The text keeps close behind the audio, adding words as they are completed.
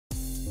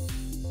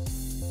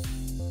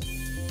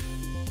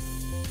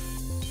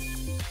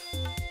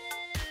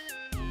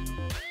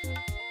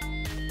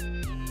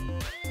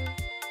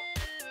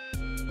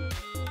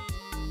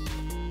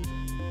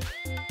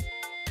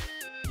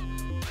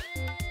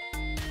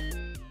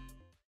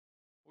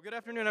Well, good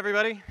afternoon,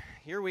 everybody.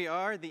 Here we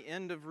are, the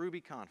end of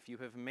RubyConf. You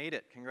have made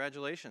it.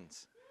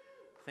 Congratulations.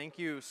 Thank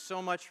you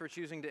so much for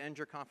choosing to end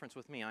your conference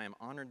with me. I am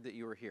honored that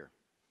you are here.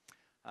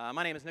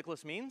 My name is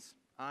Nickolas.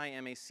 I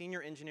am a senior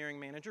engineering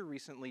manager,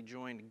 recently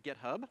joined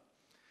GitHub.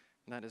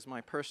 That is my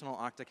personal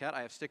Octocat.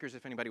 I have stickers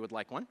if anybody would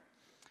like one.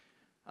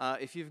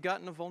 If you've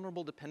gotten a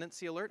vulnerable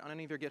dependency alert on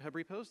any of your GitHub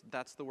repos,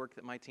 that's the work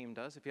that my team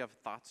does. If you have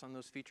thoughts on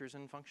those features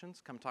and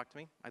functions, come talk to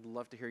me. I'd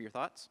love to hear your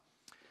thoughts.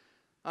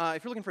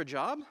 If you're looking for a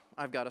job,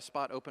 I've got a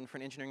spot open for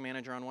an engineering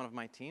manager on one of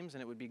my teams,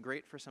 and it would be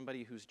great for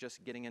somebody who's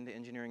just getting into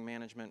engineering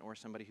management or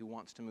somebody who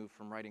wants to move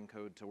from writing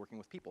code to working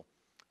with people.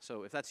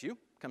 So if that's you,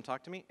 come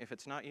talk to me. If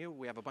it's not you,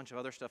 we have a bunch of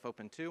other stuff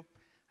open too.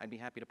 I'd be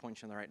happy to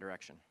point you in the right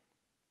direction.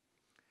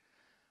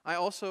 I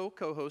also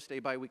co-host a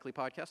bi-weekly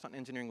podcast on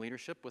engineering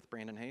leadership with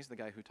Brandon Hayes, the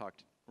guy who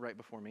talked right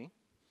before me.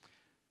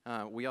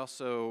 We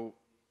also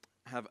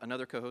have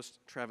another co-host,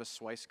 Travis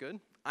Swicegood.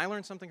 I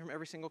learn something from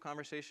every single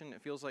conversation.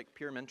 It feels like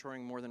peer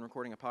mentoring more than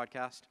recording a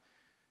podcast.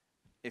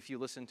 If you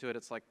listen to it,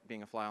 it's like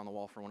being a fly on the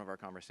wall for one of our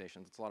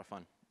conversations. It's a lot of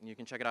fun. And you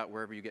can check it out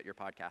wherever you get your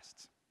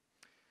podcasts.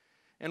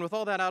 And with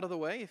all that out of the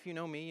way, if you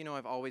know me, you know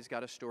I've always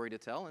got a story to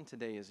tell, and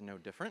today is no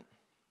different.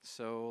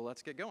 So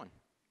let's get going.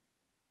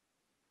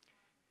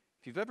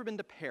 If you've ever been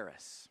to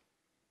Paris,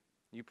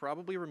 you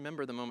probably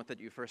remember the moment that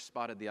you first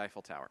spotted the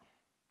Eiffel Tower.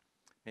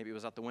 Maybe it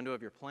was out the window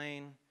of your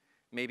plane.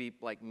 Maybe,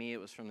 like me, it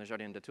was from the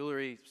Jardin des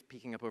Tuileries,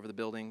 peeking up over the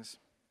buildings.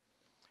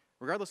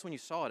 Regardless, when you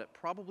saw it, it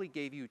probably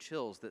gave you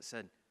chills that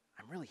said,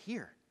 I'm really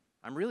here.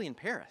 I'm really in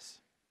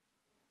Paris.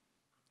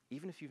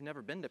 Even if you've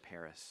never been to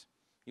Paris,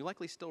 you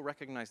likely still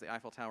recognize the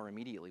Eiffel Tower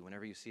immediately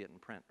whenever you see it in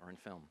print or in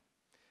film.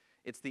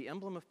 It's the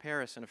emblem of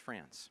Paris and of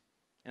France,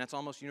 and it's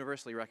almost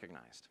universally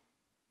recognized.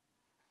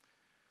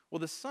 Well,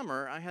 this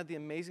summer, I had the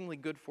amazingly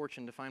good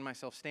fortune to find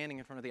myself standing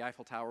in front of the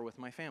Eiffel Tower with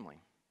my family.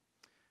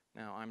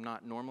 Now, I'm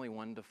not normally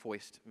one to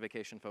foist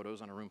vacation photos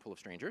on a room full of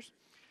strangers,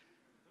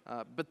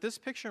 but this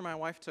picture my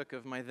wife took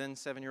of my then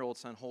 7-year-old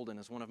son Holden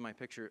is one of my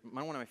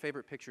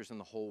favorite pictures in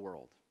the whole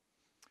world.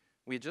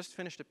 We had just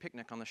finished a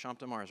picnic on the Champ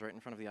de Mars right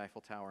in front of the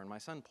Eiffel Tower, and my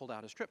son pulled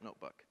out his trip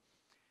notebook,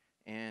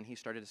 and he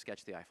started to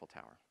sketch the Eiffel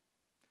Tower.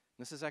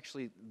 And this is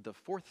actually the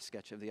 4th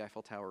sketch of the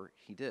Eiffel Tower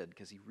he did,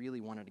 because he really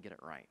wanted to get it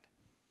right.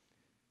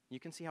 You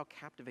can see how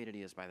captivated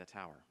he is by the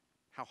tower,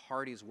 how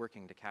hard he's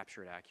working to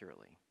capture it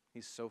accurately.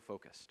 He's so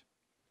focused.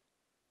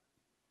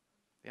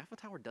 The Eiffel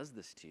Tower does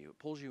this to you. It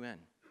pulls you in,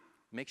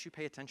 makes you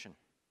pay attention.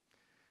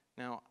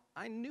 Now,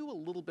 I knew a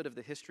little bit of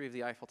the history of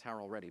the Eiffel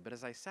Tower already, but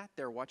as I sat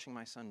there watching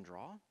my son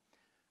draw,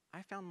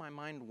 I found my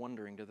mind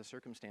wandering to the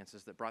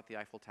circumstances that brought the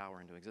Eiffel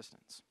Tower into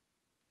existence.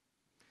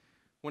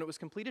 When it was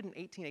completed in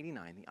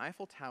 1889, the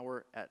Eiffel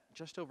Tower, at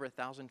just over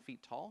 1,000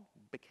 feet tall,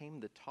 became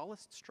the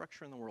tallest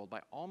structure in the world by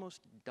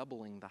almost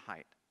doubling the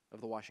height of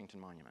the Washington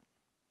Monument,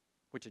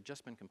 which had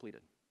just been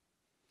completed.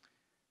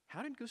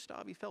 How did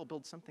Gustave Eiffel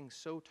build something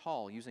so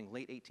tall using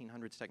late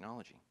 1800s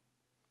technology?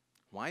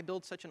 Why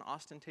build such an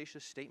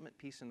ostentatious statement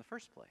piece in the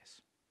first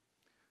place?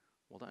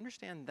 Well, to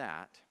understand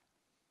that,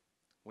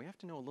 we have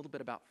to know a little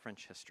bit about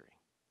French history.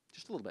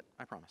 Just a little bit,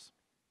 I promise.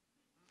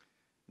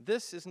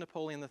 This is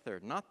Napoleon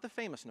III, not the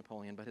famous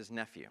Napoleon, but his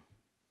nephew.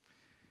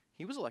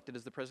 He was elected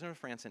as the president of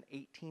France in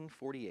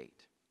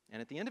 1848, and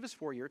at the end of his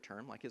 4-year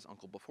term, like his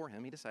uncle before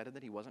him, he decided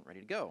that he wasn't ready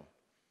to go.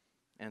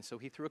 And so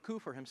he threw a coup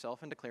for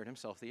himself and declared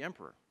himself the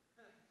emperor.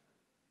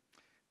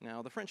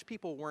 Now, the French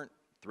people weren't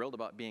thrilled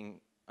about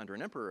being under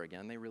an emperor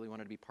again. They really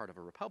wanted to be part of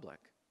a republic.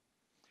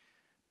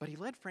 But he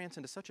led France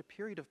into such a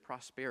period of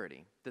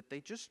prosperity that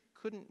they just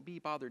couldn't be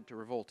bothered to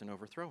revolt and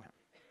overthrow him.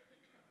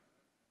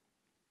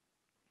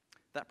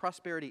 That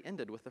prosperity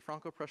ended with the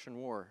Franco-Prussian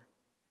War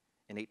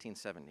in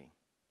 1870.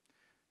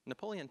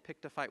 Napoleon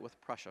picked a fight with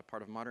Prussia,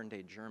 part of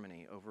modern-day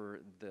Germany,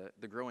 over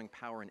the growing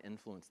power and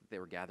influence that they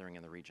were gathering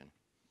in the region.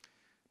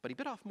 But he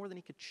bit off more than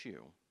he could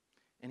chew,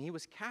 and he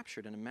was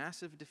captured in a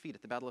massive defeat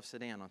at the Battle of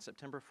Sedan on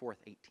September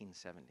 4th,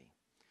 1870. You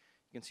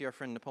can see our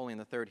friend Napoleon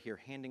III here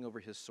handing over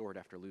his sword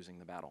after losing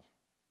the battle.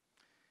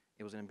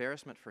 It was an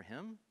embarrassment for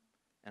him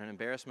and an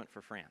embarrassment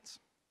for France.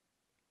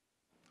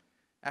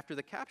 After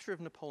the capture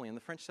of Napoleon, the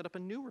French set up a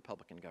new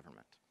Republican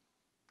government.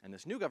 And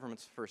this new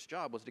government's first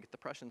job was to get the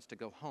Prussians to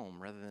go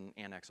home rather than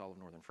annex all of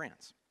northern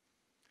France.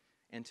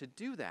 And to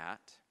do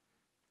that,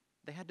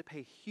 they had to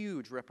pay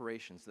huge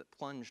reparations that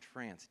plunged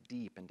France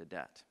deep into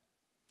debt.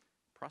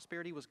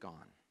 Prosperity was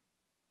gone.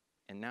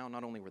 And now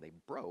not only were they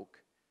broke,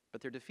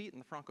 but their defeat in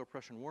the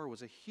Franco-Prussian War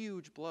was a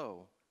huge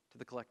blow to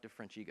the collective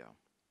French ego.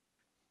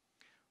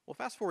 Well,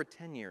 fast forward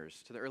 10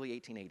 years to the early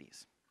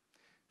 1880s.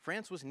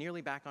 France was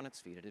nearly back on its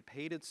feet. It had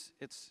paid its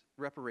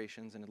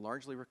reparations and had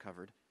largely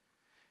recovered.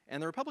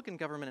 And the Republican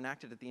government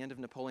enacted at the end of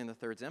Napoleon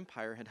III's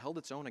empire had held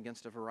its own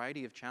against a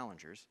variety of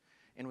challengers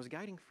and was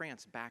guiding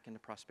France back into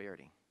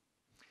prosperity.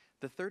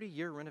 The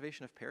 30-year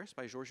renovation of Paris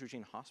by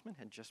Georges-Eugène Haussmann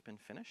had just been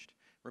finished,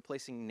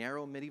 replacing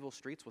narrow medieval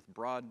streets with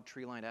broad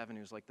tree-lined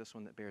avenues like this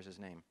one that bears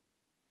his name.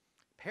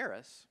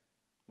 Paris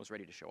was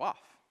ready to show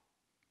off.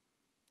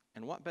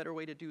 And what better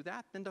way to do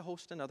that than to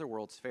host another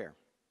World's Fair?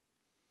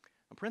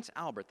 Prince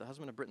Albert, the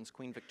husband of Britain's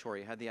Queen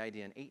Victoria, had the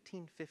idea in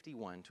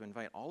 1851 to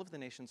invite all of the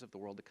nations of the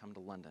world to come to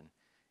London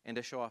and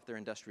to show off their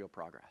industrial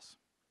progress.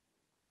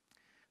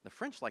 The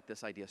French liked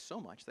this idea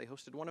so much, they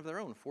hosted one of their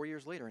own 4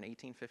 years later in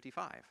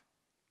 1855,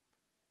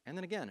 and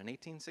then again in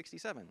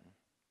 1867,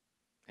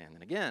 and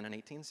then again in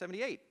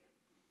 1878,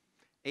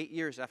 8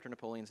 years after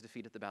Napoleon's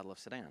defeat at the Battle of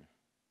Sedan.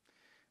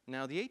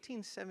 Now, the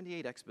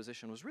 1878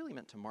 exposition was really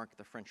meant to mark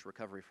the French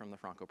recovery from the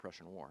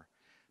Franco-Prussian War,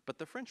 but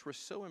the French were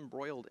so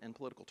embroiled in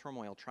political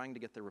turmoil trying to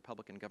get their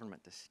Republican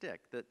government to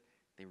stick that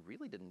they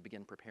really didn't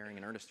begin preparing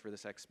in earnest for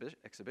this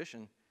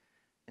exhibition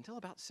until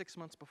about 6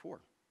 months before.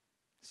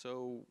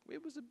 So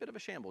it was a bit of a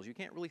shambles. You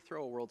can't really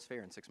throw a World's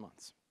Fair in 6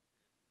 months.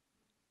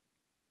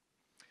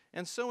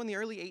 And so in the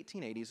early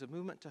 1880s, a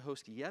movement to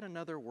host yet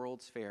another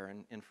World's Fair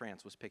in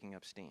France was picking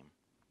up steam.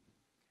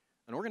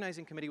 An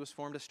organizing committee was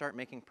formed to start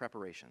making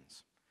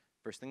preparations.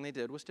 First thing they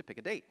did was to pick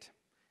a date.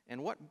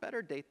 And what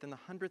better date than the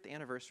 100th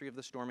anniversary of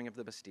the storming of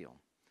the Bastille?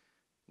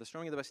 The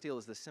storming of the Bastille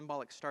is the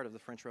symbolic start of the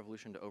French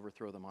Revolution to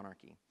overthrow the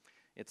monarchy.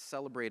 It's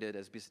celebrated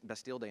as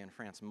Bastille Day in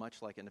France,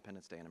 much like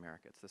Independence Day in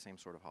America. It's the same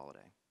sort of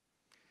holiday.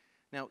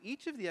 Now,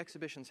 each of the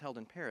exhibitions held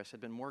in Paris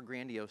had been more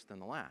grandiose than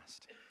the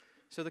last.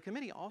 So the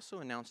committee also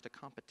announced a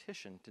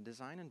competition to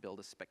design and build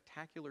a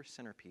spectacular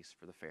centerpiece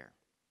for the fair.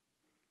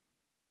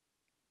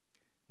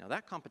 Now,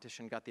 that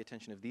competition got the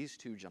attention of these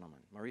two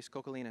gentlemen, Maurice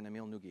Coquelin and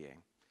Émile Nouguier,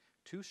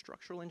 two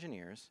structural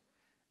engineers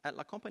at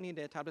La Compagnie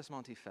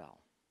d'Établissement Eiffel.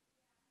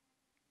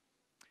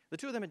 The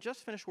two of them had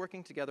just finished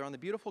working together on the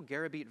beautiful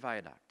Garabit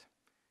Viaduct.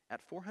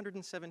 At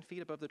 407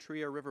 feet above the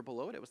Truyère River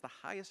below it, it was the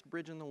highest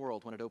bridge in the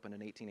world when it opened in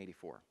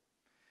 1884.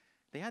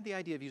 They had the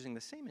idea of using the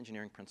same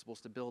engineering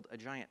principles to build a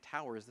giant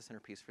tower as the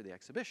centerpiece for the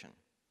exhibition.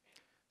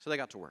 So they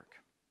got to work.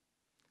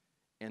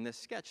 And this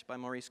sketch by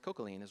Maurice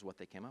Coquelin is what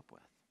they came up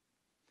with.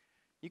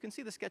 You can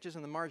see the sketches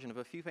in the margin of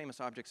a few famous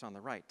objects on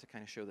the right to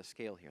kind of show the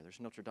scale here. There's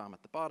Notre Dame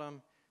at the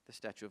bottom, the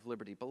Statue of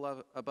Liberty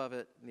above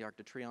it, the Arc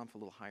de Triomphe a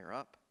little higher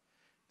up.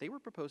 They were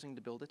proposing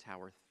to build a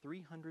tower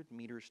 300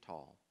 meters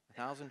tall,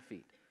 1,000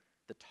 feet,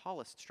 the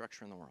tallest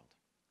structure in the world.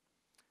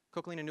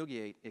 Coquelin and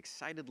Nouguier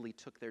excitedly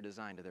took their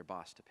design to their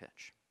boss to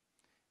pitch.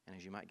 And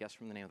as you might guess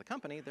from the name of the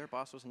company, their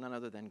boss was none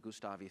other than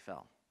Gustave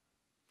Eiffel.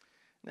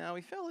 Now,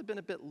 Eiffel had been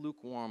a bit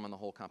lukewarm on the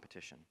whole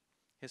competition.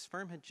 His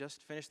firm had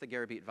just finished the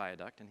Garabit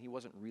Viaduct, and he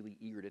wasn't really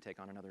eager to take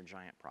on another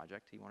giant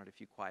project. He wanted a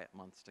few quiet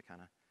months to kind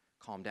of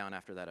calm down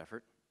after that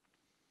effort.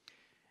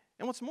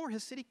 And what's more,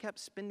 his city kept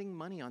spending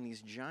money on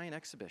these giant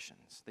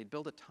exhibitions. They'd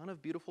build a ton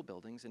of beautiful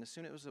buildings, and as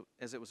soon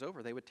as it was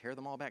over, they would tear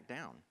them all back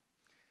down.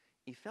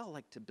 Eiffel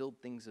liked to build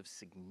things of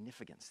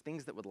significance,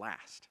 things that would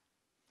last.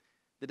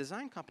 The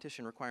design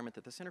competition requirement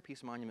that the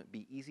centerpiece monument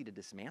be easy to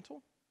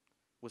dismantle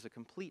was a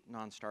complete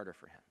non-starter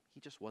for him. He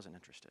just wasn't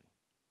interested.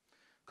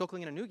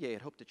 Coquelin and Nouguier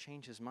had hoped to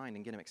change his mind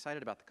and get him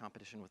excited about the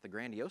competition with the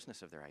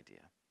grandioseness of their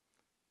idea,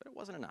 but it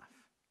wasn't enough.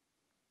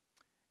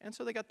 And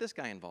so they got this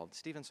guy involved,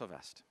 Stephen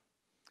Sauvestre.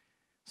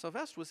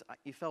 Sauvestre was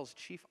Eiffel's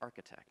chief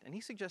architect, and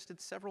he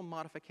suggested several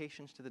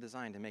modifications to the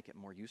design to make it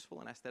more useful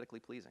and aesthetically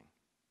pleasing.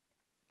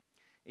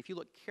 If you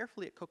look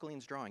carefully at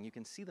Coquelin's drawing, you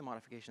can see the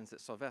modifications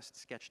that Sauvestre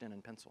sketched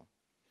in pencil.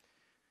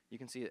 You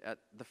can see at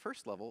the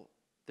first level,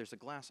 there's a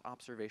glass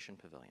observation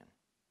pavilion.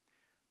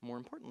 More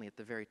importantly, at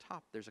the very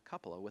top, there's a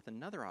cupola with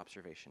another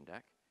observation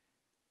deck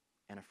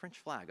and a French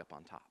flag up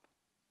on top.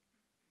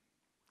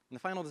 In the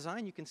final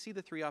design, you can see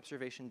the three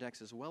observation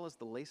decks as well as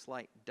the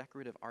lace-like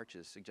decorative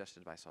arches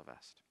suggested by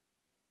Sauvestre.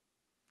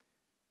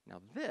 Now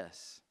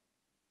this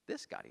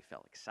got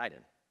Eiffel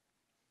excited.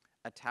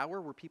 A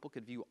tower where people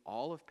could view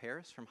all of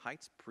Paris from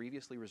heights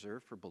previously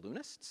reserved for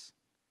balloonists?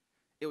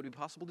 It would be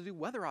possible to do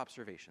weather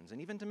observations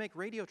and even to make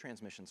radio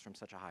transmissions from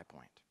such a high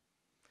point.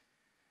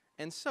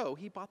 And so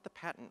he bought the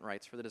patent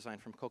rights for the design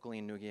from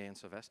Coquelin, Nouguier, and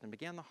Sauvestre and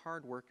began the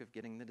hard work of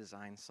getting the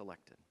design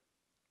selected.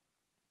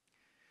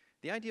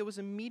 The idea was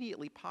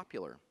immediately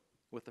popular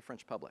with the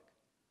French public.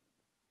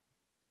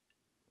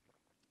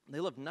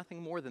 They loved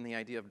nothing more than the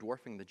idea of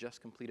dwarfing the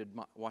just completed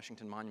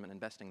Washington Monument and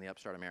besting the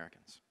upstart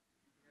Americans.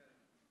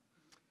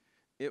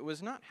 It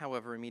was not,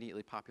 however,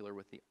 immediately popular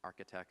with the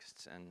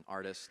architects and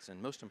artists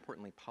and, most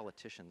importantly,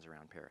 politicians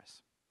around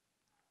Paris.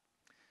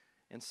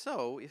 And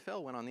so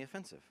Eiffel went on the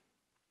offensive.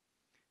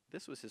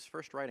 This was his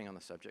first writing on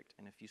the subject,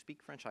 and if you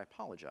speak French, I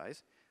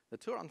apologize. The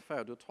tour en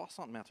fer de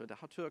 300 mètres de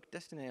hauteur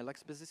destinée à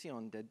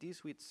l'exposition de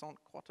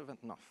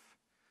 1889,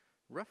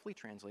 roughly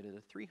translated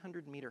a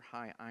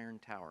 300-meter-high iron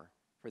tower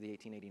for the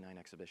 1889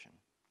 exhibition.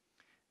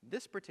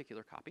 This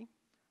particular copy,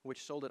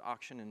 which sold at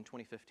auction in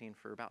 2015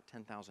 for about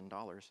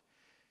 $10,000,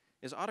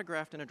 is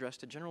autographed and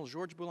addressed to General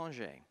Georges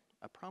Boulanger,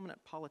 a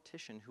prominent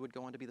politician who would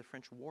go on to be the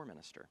French war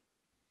minister.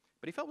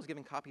 But Eiffel was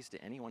giving copies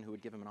to anyone who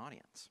would give him an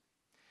audience.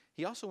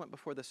 He also went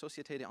before the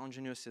Société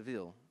d'Ingénieurs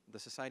Civils, the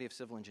Society of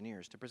Civil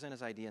Engineers, to present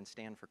his idea and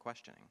stand for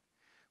questioning,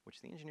 which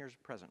the engineers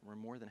present were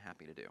more than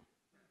happy to do.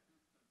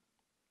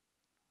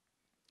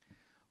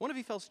 One of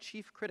Eiffels'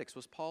 chief critics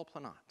was Paul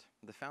Planat,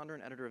 the founder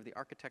and editor of the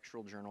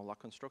architectural journal La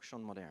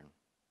Construction Moderne.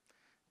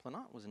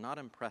 Planat was not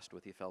impressed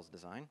with Eiffels'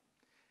 design.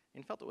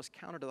 and felt it was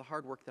counter to the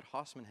hard work that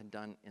Haussmann had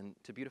done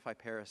to beautify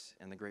Paris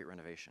in the Great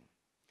Renovation.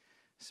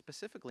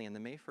 Specifically, in the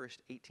May 1st,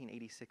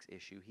 1886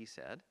 issue, he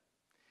said,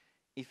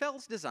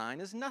 "Eiffel's design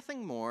is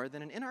nothing more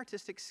than an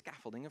inartistic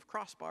scaffolding of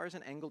crossbars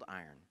and angled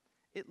iron.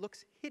 It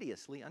looks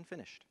hideously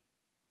unfinished."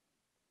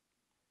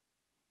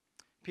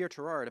 Pierre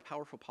Tirard, a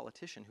powerful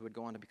politician who would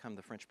go on to become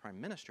the French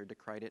prime minister,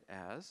 decried it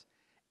as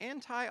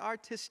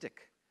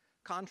anti-artistic,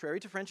 contrary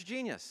to French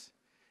genius.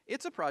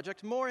 It's a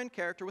project more in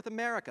character with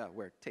America,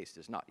 where taste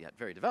is not yet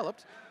very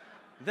developed,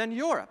 than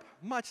Europe,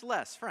 much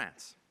less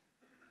France.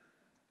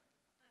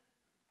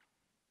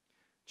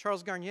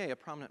 Charles Garnier, a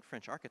prominent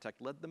French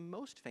architect, led the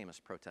most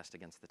famous protest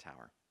against the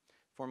tower,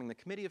 forming the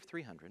Committee of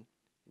 300,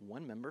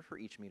 one member for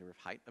each meter of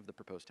height of the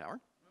proposed tower.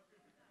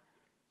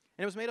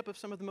 And it was made up of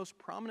some of the most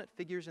prominent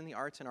figures in the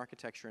arts and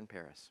architecture in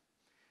Paris.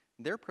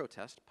 Their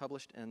protest,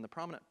 published in the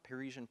prominent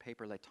Parisian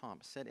paper Le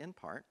Temps, said in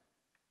part,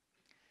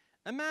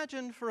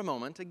 "Imagine for a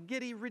moment a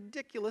giddy,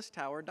 ridiculous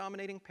tower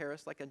dominating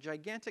Paris like a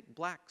gigantic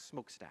black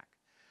smokestack,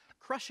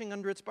 crushing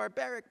under its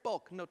barbaric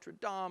bulk Notre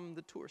Dame,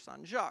 the Tour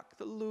Saint-Jacques,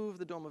 the Louvre,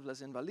 the Dome of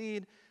les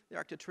Invalides, the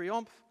Arc de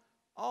Triomphe.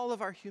 All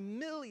of our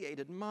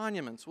humiliated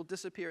monuments will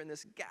disappear in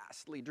this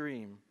ghastly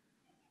dream."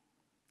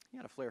 He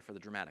had a flair for the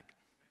dramatic.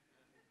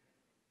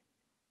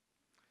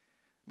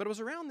 But it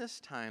was around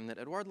this time that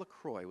Edouard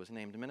Lacroix was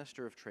named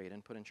Minister of Trade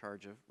and put in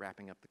charge of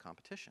wrapping up the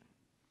competition.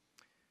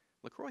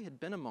 Lacroix had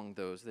been among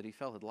those that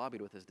Eiffel had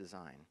lobbied with his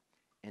design,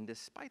 and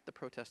despite the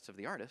protests of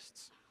the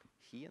artists,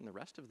 he and the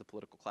rest of the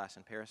political class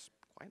in Paris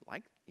quite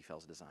liked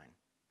Eiffel's design.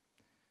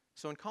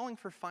 So in calling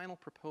for final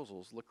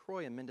proposals,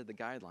 Lacroix amended the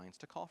guidelines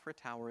to call for a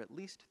tower at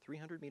least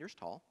 300 meters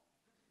tall,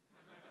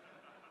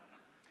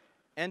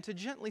 and to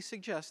gently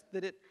suggest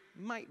that it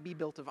might be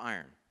built of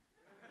iron.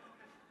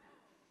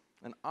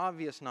 An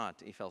obvious nod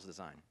to Eiffel's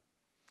design.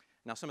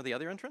 Now, some of the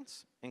other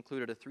entrants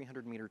included a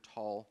 300-meter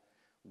tall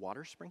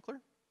water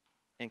sprinkler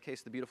in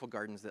case the beautiful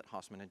gardens that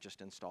Haussmann had just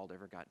installed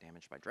ever got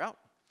damaged by drought.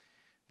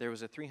 There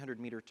was a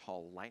 300-meter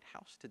tall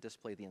lighthouse to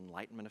display the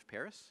Enlightenment of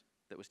Paris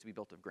that was to be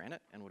built of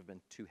granite and would have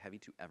been too heavy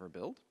to ever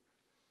build.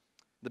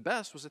 The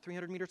best was a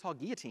 300-meter tall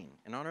guillotine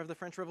in honor of the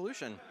French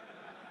Revolution.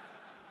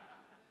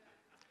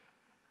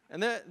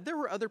 And there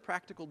were other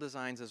practical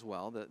designs as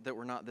well that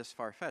were not this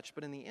far-fetched,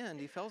 but in the end,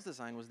 Eiffel's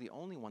design was the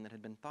only one that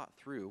had been thought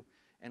through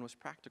and was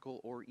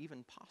practical or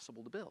even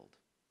possible to build.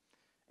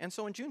 And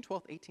so on June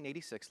 12,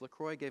 1886,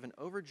 Lacroix gave an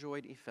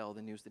overjoyed Eiffel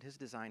the news that his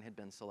design had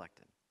been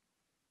selected.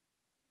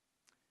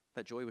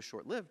 That joy was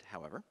short-lived,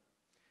 however,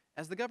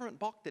 as the government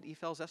balked at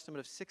Eiffel's estimate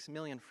of 6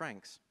 million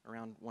francs,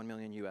 around 1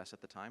 million US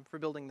at the time, for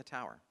building the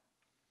tower.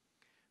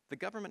 The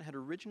government had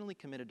originally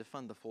committed to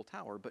fund the full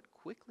tower, but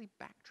quickly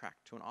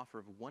backtracked to an offer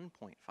of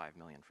 1.5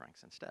 million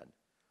francs instead,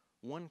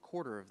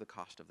 1/4 of the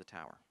cost of the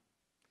tower.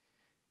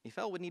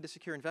 Eiffel would need to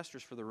secure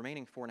investors for the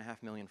remaining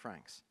 4.5 million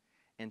francs,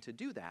 and to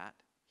do that,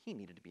 he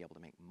needed to be able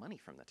to make money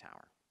from the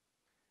tower.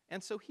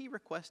 And so he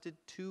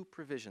requested 2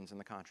 provisions in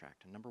the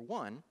contract. Number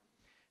 1,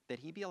 that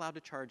he be allowed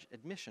to charge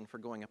admission for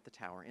going up the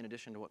tower in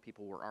addition to what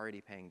people were already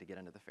paying to get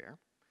into the fair.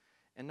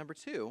 And number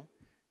 2,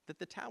 that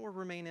the tower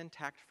remain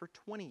intact for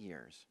 20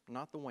 years,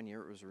 not the 1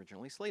 year it was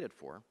originally slated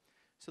for,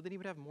 so that he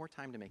would have more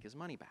time to make his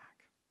money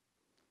back.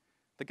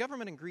 The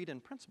government agreed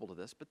in principle to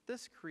this, but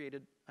this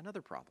created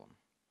another problem.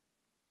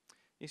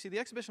 You see, the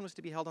exhibition was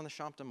to be held on the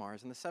Champ de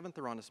Mars in the 7th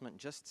arrondissement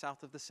just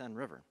south of the Seine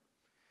River.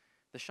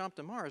 The Champ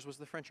de Mars was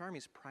the French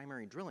army's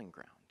primary drilling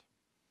ground,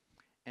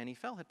 and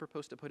Eiffel had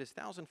proposed to put his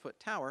 1,000-foot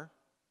tower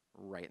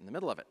right in the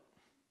middle of it.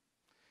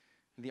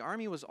 The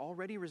army was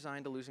already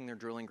resigned to losing their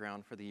drilling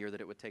ground for the year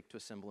that it would take to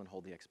assemble and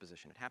hold the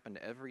exposition. It happened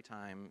every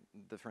time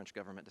the French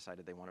government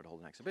decided they wanted to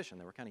hold an exhibition.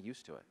 They were kind of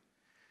used to it.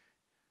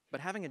 But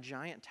having a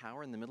giant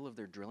tower in the middle of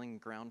their drilling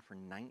ground for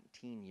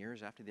 19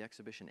 years after the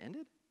exhibition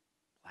ended,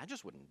 well, that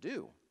just wouldn't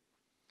do.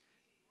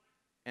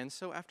 And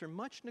so after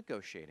much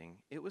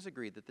negotiating, it was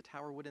agreed that the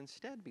tower would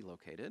instead be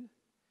located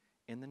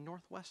in the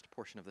northwest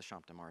portion of the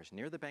Champ de Mars,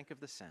 near the bank of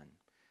the Seine,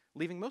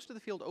 leaving most of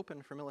the field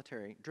open for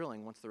military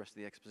drilling once the rest of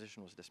the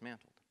exposition was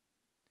dismantled.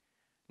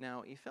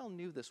 Now, Eiffel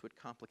knew this would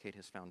complicate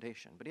his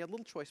foundation, but he had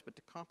little choice but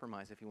to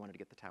compromise if he wanted to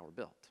get the tower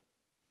built.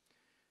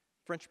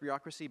 French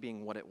bureaucracy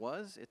being what it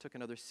was, it took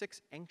another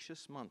 6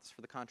 anxious months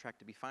for the contract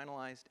to be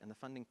finalized and the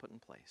funding put in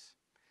place.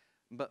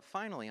 But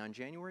finally, on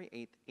January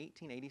 8,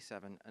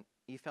 1887,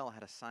 Eiffel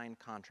had a signed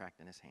contract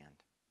in his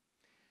hand.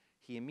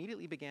 He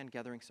immediately began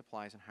gathering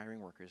supplies and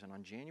hiring workers, and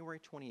on January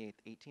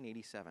 28,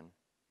 1887,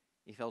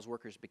 Eiffel's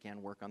workers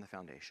began work on the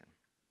foundation.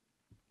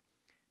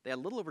 They had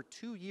a little over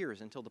 2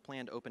 years until the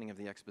planned opening of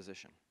the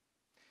exposition.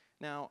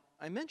 Now,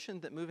 I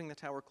mentioned that moving the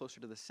tower closer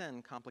to the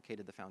Seine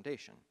complicated the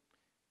foundation.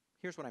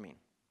 Here's what I mean.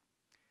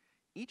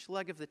 Each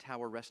leg of the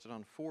tower rested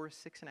on 4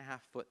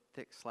 6.5-foot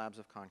thick slabs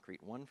of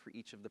concrete, one for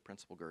each of the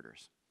principal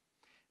girders.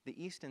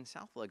 The east and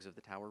south legs of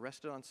the tower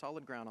rested on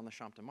solid ground on the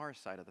Champ de Mars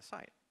side of the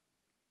site.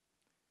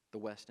 The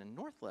west and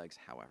north legs,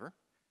 however,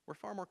 were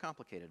far more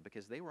complicated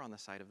because they were on the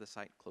side of the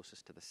site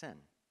closest to the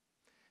Seine.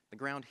 The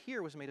ground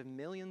here was made of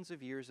millions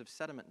of years of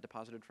sediment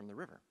deposited from the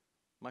river,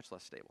 much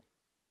less stable.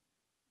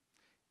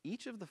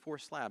 Each of the 4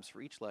 slabs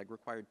for each leg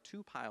required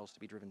 2 piles to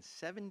be driven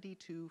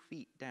 72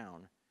 feet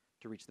down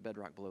to reach the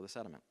bedrock below the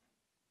sediment.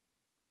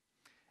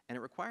 And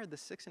it required the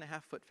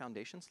 6.5-foot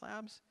foundation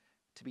slabs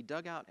to be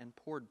dug out and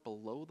poured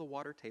below the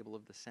water table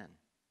of the Seine.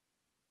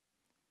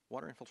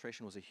 Water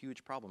infiltration was a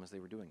huge problem as they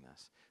were doing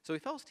this. So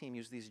Eiffel's team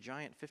used these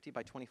giant 50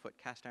 by 20 foot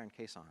cast iron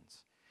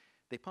caissons.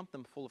 They pumped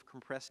them full of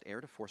compressed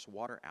air to force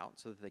water out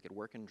so that they could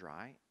work in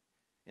dry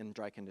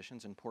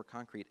conditions and pour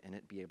concrete and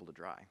it be able to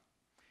dry.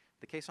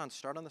 The caissons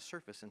start on the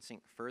surface and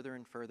sink further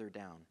and further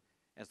down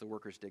as the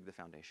workers dig the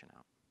foundation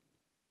out.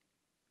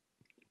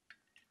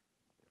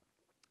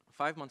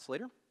 5 months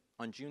later,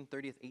 on June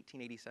 30th,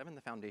 1887,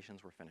 the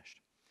foundations were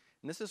finished.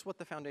 And this is what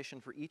the foundation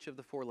for each of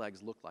the 4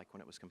 legs looked like when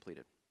it was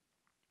completed.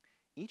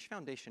 Each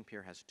foundation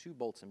pier has 2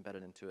 bolts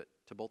embedded into it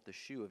to bolt the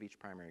shoe of each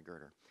primary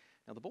girder.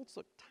 Now the bolts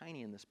look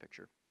tiny in this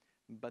picture,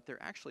 but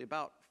they're actually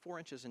about 4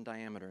 inches in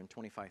diameter and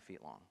 25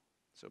 feet long,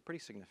 so pretty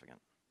significant.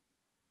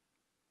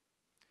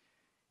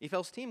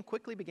 Eiffel's team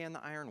quickly began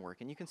the ironwork,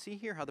 and you can see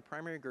here how the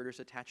primary girders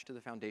attach to the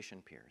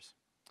foundation piers.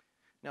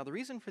 Now the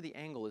reason for the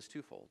angle is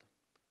twofold.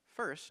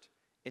 First,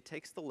 it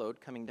takes the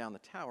load coming down the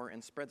tower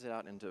and spreads it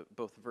out into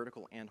both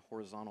vertical and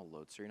horizontal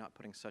loads, so you're not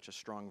putting such a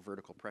strong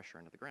vertical pressure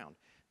into the ground.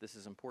 This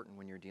is important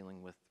when you're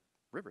dealing with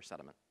river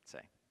sediment,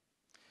 say.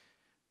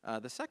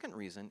 The second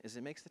reason is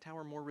it makes the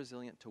tower more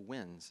resilient to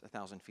winds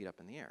 1,000 feet up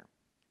in the air.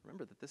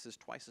 Remember that this is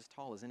twice as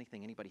tall as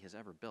anything anybody has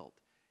ever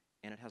built,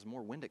 and it has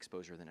more wind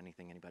exposure than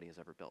anything anybody has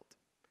ever built.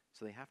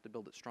 So they have to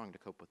build it strong to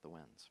cope with the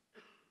winds.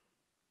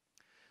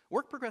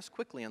 Work progressed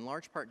quickly in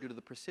large part due to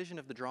the precision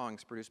of the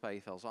drawings produced by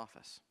Eiffel's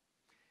office.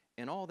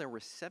 In all, there were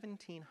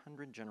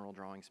 1,700 general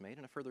drawings made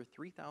and a further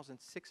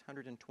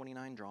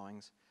 3,629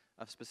 drawings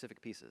of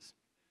specific pieces.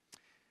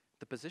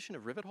 The position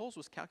of rivet holes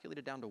was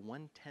calculated down to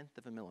 1/10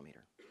 of a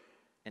millimeter,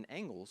 and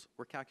angles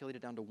were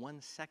calculated down to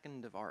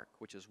 1/2 of arc,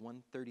 which is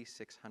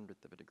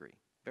 1/3600th of a degree.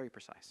 Very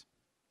precise.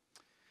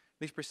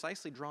 These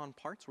precisely drawn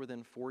parts were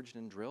then forged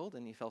and drilled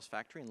in Eiffel's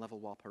factory in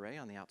Levallois-Perret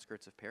on the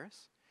outskirts of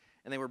Paris,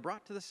 and they were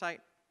brought to the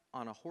site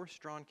on a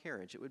horse-drawn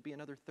carriage. It would be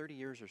another 30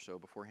 years or so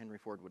before Henry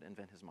Ford would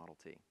invent his Model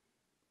T.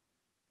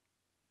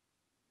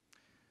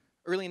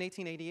 Early in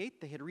 1888,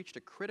 they had reached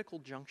a critical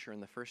juncture in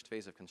the first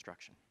phase of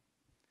construction.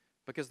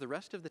 Because the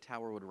rest of the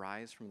tower would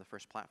rise from the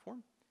first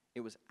platform,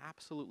 it was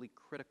absolutely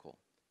critical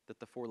that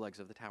the 4 legs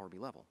of the tower be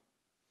level.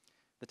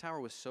 The tower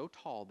was so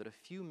tall that a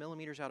few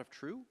millimeters out of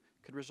true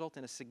could result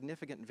in a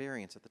significant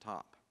variance at the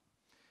top.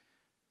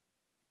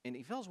 And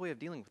Eiffel's way of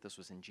dealing with this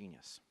was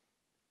ingenious.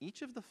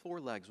 Each of the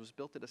 4 legs was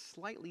built at a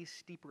slightly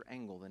steeper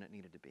angle than it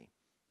needed to be.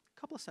 A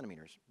couple of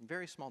centimeters,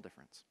 very small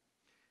difference.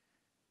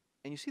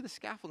 And you see the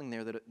scaffolding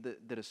there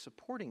that is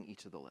supporting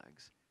each of the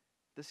legs.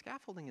 The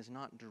scaffolding is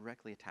not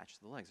directly attached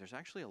to the legs. There's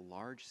actually a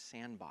large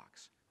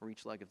sandbox where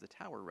each leg of the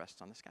tower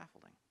rests on the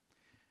scaffolding.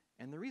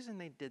 And the reason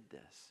they did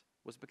this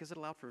was because it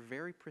allowed for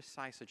very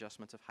precise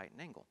adjustments of height and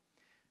angle.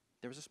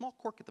 There was a small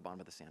cork at the bottom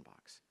of the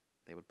sandbox.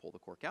 They would pull the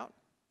cork out,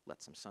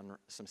 let some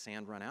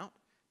sand run out,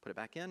 put it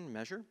back in,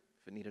 measure.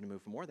 If it needed to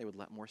move more, they would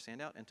let more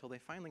sand out until they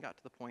finally got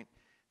to the point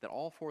that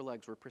all 4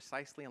 legs were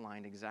precisely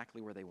aligned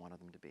exactly where they wanted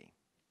them to be.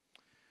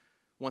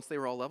 Once they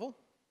were all level,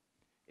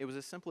 it was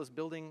as simple as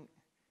building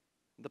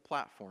the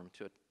platform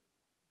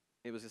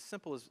it was as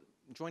simple as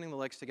joining the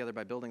legs together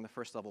by building the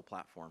first level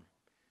platform.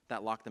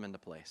 That locked them into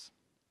place.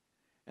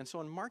 And so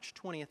on March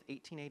 20th,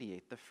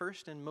 1888, the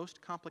first and most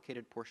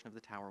complicated portion of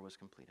the tower was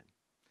completed.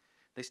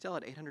 They still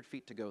had 800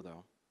 feet to go,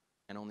 though,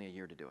 and only a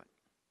year to do it.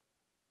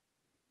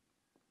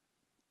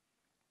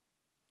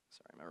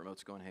 Sorry, my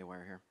remote's going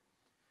haywire here.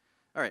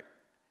 All right.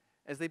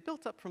 As they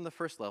built up from the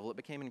first level, it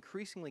became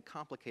increasingly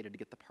complicated to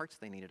get the parts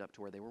they needed up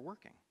to where they were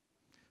working.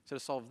 So to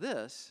solve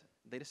this,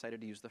 they decided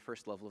to use the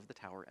first level of the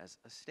tower as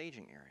a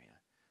staging area.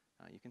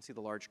 You can see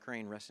the large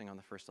crane resting on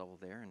the first level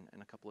there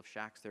and a couple of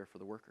shacks there for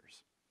the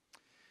workers.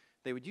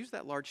 They would use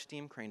that large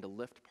steam crane to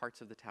lift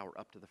parts of the tower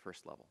up to the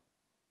first level.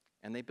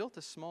 And they built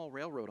a small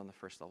railroad on the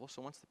first level,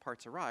 so once the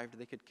parts arrived,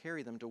 they could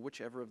carry them to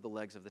whichever of the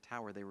legs of the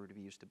tower they were to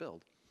be used to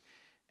build.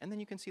 And then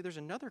you can see there's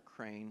another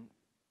crane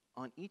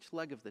on each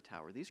leg of the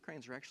tower. These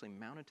cranes are actually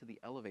mounted to the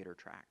elevator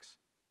tracks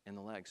in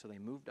the legs, so they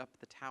moved up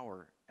the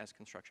tower as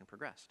construction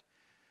progressed.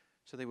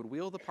 So they would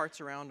wheel the parts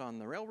around on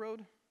the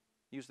railroad,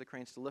 use the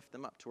cranes to lift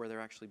them up to where they're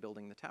actually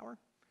building the tower,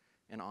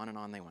 and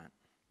on they went.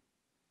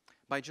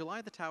 By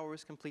July, the tower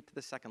was complete to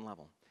the second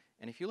level.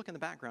 And if you look in the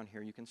background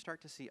here, you can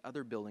start to see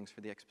other buildings for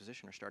the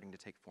exposition are starting to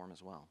take form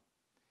as well.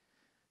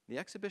 The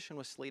exhibition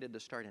was slated to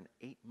start in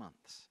 8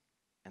 months,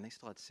 and they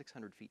still had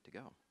 600 feet to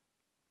go.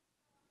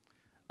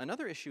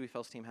 Another issue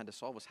Eiffel's team had to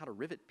solve was how to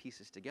rivet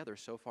pieces together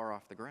so far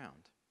off the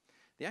ground.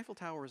 The Eiffel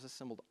Tower was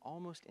assembled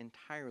almost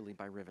entirely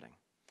by riveting.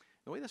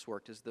 The way this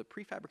worked is the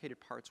prefabricated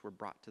parts were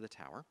brought to the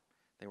tower,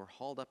 they were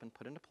hauled up and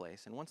put into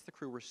place, and once the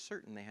crew were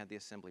certain they had the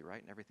assembly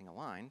right and everything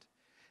aligned,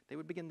 they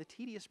would begin the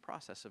tedious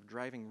process of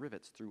driving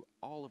rivets through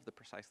all of the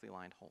precisely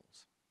aligned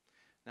holes.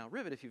 Now, a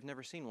rivet, if you've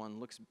never seen one,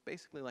 looks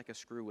basically like a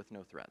screw with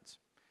no threads.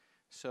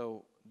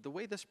 So the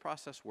way this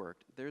process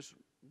worked, there's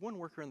one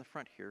worker in the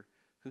front here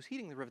who's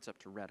heating the rivets up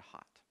to red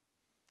hot.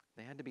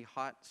 They had to be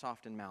hot,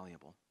 soft, and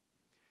malleable.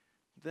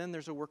 Then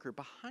there's a worker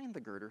behind the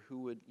girder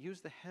who would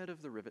use the head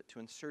of the rivet to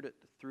insert it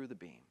through the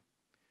beam.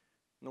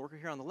 And the worker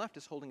here on the left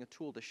is holding a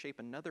tool to shape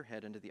another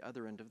head into the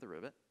other end of the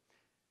rivet.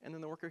 And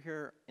then the worker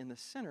here in the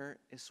center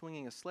is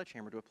swinging a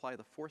sledgehammer to apply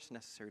the force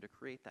necessary to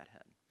create that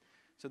head.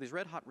 So these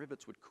red-hot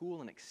rivets would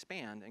cool and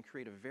expand and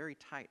create a very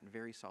tight and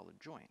very solid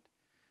joint.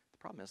 The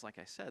problem is, like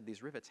I said,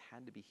 these rivets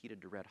had to be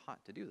heated to red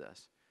hot to do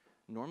this.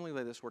 Normally,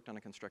 when this worked on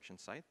a construction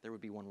site, there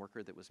would be one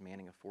worker that was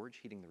manning a forge,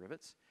 heating the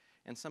rivets,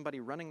 and somebody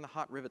running the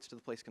hot rivets to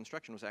the place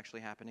construction was actually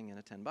happening in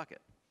a tin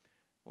bucket.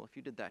 Well, if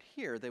you did that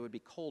here, they would be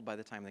cold by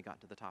the time they got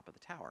to the top of the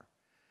tower.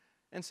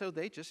 And so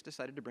they just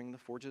decided to bring the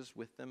forges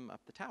with them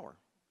up the tower.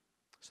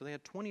 So they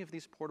had 20 of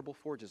these portable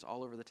forges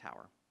all over the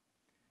tower.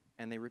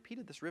 And they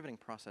repeated this riveting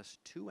process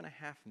 2.5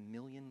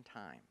 million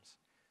times,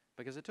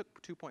 because it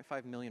took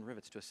 2.5 million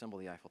rivets to assemble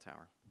the Eiffel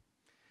Tower.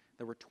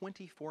 There were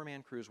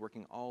 24-man crews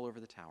working all over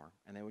the tower,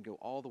 and they would go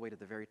all the way to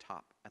the very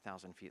top,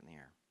 1,000 feet in the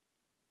air.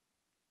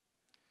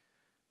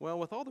 Well,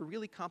 with all the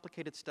really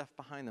complicated stuff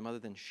behind them other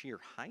than sheer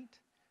height,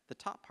 the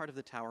top part of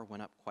the tower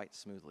went up quite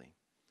smoothly.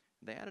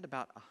 They added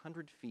about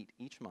 100 feet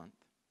each month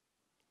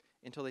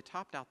until they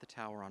topped out the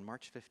tower on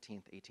March 15,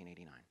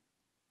 1889.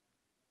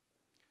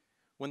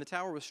 When the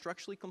tower was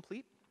structurally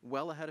complete,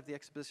 well ahead of the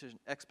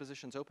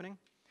exposition's opening,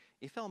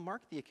 Eiffel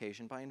marked the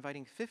occasion by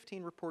inviting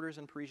 15 reporters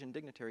and Parisian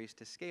dignitaries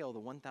to scale the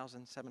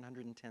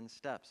 1,710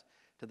 steps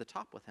to the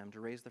top with him to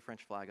raise the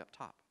French flag up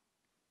top.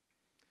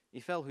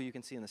 Eiffel, who you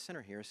can see in the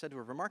center here, is said to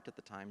have remarked at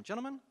the time,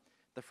 "Gentlemen,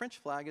 the French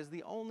flag is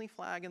the only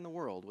flag in the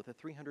world with a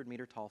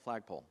 300-meter tall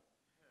flagpole."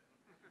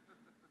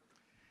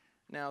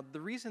 Now,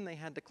 the reason they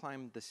had to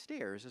climb the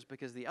stairs is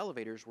because the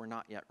elevators were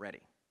not yet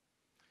ready.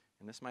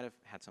 And this might have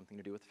had something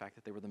to do with the fact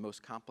that they were the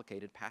most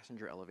complicated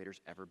passenger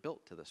elevators ever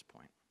built to this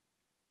point.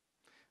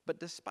 But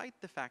despite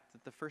the fact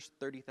that the first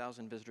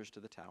 30,000 visitors to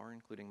the tower,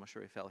 including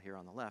Monsieur Eiffel here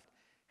on the left,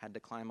 had to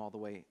climb all the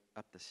way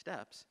up the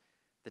steps,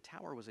 the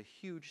tower was a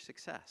huge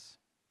success.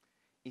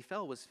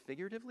 Eiffel was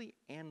figuratively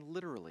and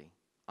literally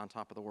on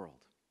top of the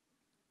world.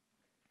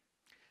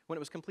 When it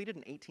was completed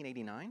in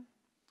 1889,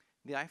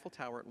 the Eiffel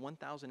Tower at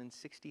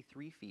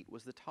 1,063 feet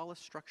was the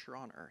tallest structure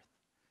on Earth,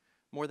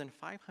 more than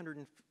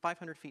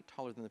 500 feet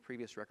taller than the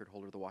previous record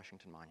holder, the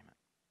Washington Monument.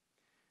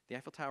 The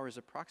Eiffel Tower is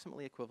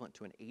approximately equivalent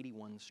to an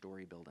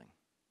 81-story building.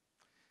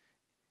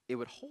 It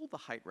would hold the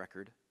height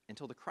record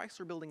until the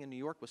Chrysler Building in New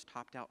York was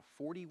topped out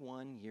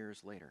 41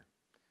 years later.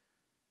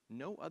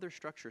 No other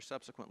structure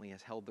subsequently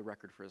has held the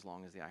record for as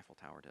long as the Eiffel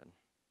Tower did.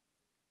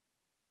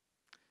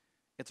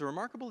 It's a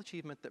remarkable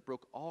achievement that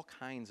broke all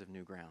kinds of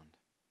new ground.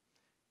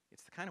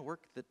 It's the kind of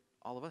work that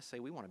all of us say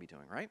we want to be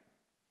doing, right?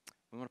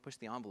 We want to push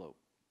the envelope,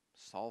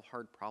 solve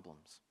hard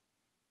problems,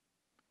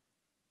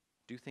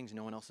 do things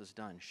no one else has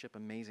done, ship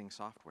amazing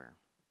software.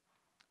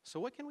 So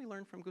what can we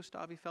learn from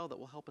Gustave Eiffel that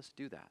will help us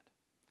do that?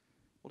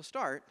 Well, to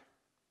start,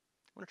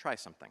 I want to try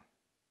something.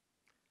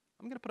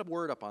 I'm going to put a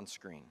word up on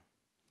screen,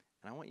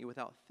 and I want you,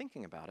 without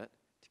thinking about it,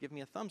 to give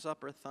me a thumbs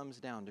up or a thumbs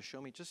down to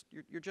show me just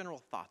your general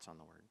thoughts on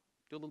the word.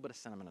 Do a little bit of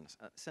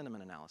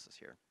sentiment analysis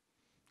here.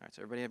 All right,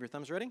 so everybody have your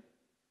thumbs ready?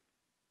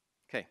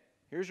 Okay,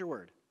 here's your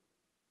word.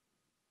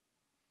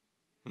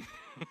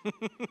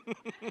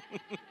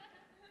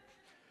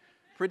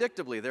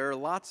 Predictably, there are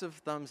lots of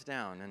thumbs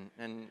down,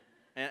 and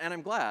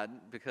I'm glad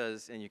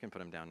because, and you can put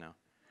them down now.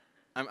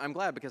 I'm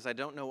glad because I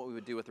don't know what we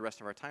would do with the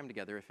rest of our time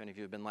together if any of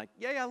you have been like,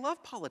 yay, I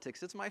love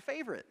politics, it's my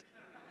favorite.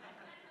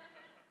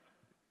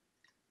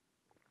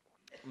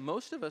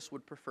 Most of us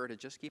would prefer to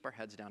just keep our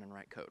heads down and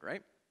write code,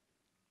 right?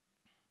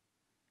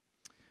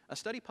 A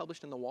study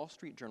published in the Wall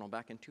Street Journal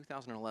back in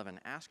 2011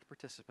 asked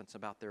participants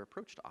about their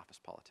approach to office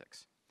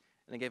politics,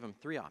 and they gave them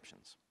 3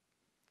 options.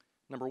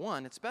 Number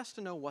 1, it's best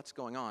to know what's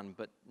going on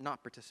but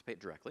not participate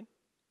directly.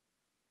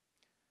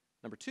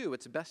 Number 2,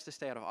 it's best to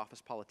stay out of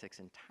office politics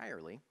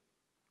entirely.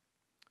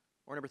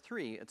 Or number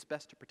 3, it's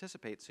best to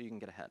participate so you can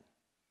get ahead.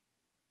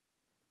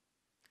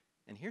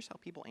 And here's how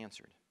people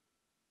answered.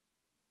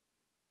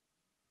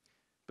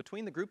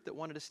 Between the group that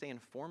wanted to stay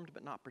informed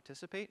but not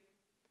participate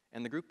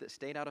and the group that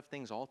stayed out of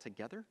things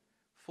altogether,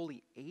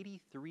 fully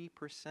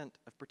 83%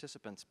 of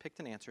participants picked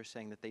an answer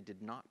saying that they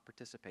did not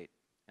participate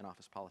in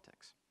office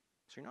politics.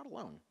 So you're not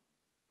alone.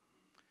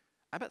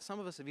 I bet some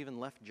of us have even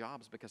left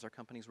jobs because our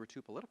companies were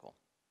too political.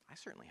 I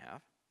certainly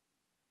have.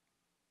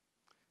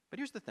 But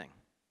here's the thing,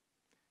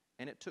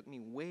 and it took me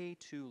way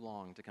too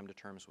long to come to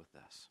terms with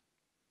this.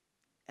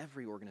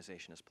 Every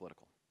organization is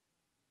political.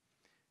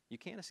 You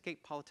can't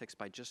escape politics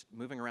by just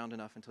moving around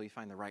enough until you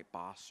find the right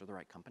boss or the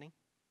right company.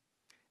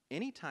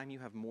 Anytime you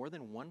have more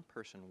than one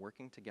person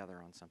working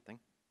together on something,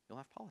 you'll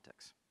have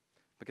politics.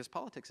 Because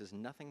politics is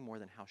nothing more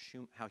than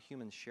how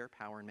humans share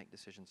power and make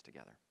decisions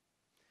together.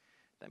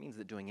 That means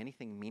that doing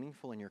anything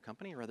meaningful in your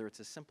company, whether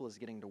it's as simple as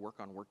getting to work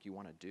on work you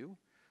want to do,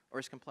 or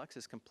as complex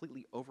as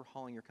completely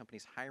overhauling your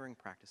company's hiring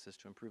practices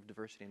to improve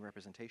diversity and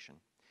representation,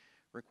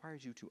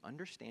 requires you to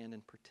understand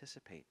and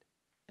participate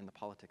in the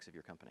politics of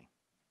your company.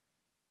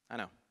 I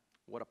know,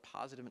 what a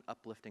positive and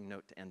uplifting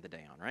note to end the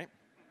day on, right?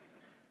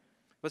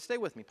 But stay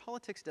with me,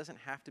 politics doesn't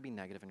have to be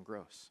negative and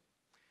gross.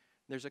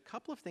 There's a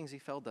couple of things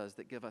Eiffel does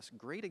that give us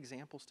great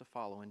examples to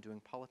follow in doing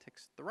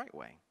politics the right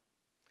way.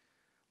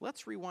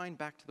 Let's rewind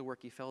back to the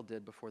work Eiffel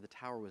did before the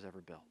tower was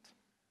ever built.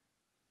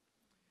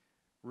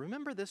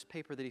 Remember this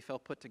paper that Eiffel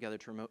put together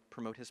to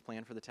promote his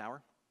plan for the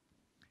tower?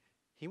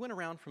 He went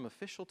around from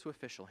official to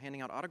official,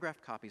 handing out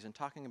autographed copies and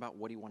talking about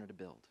what he wanted to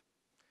build.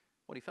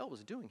 What Eiffel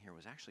was doing here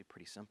was actually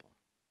pretty simple.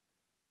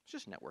 It's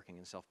just networking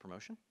and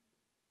self-promotion.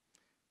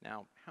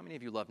 Now, how many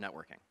of you love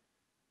networking?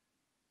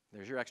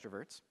 There's your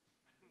extroverts.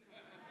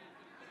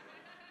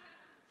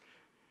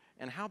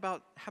 And how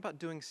about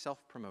doing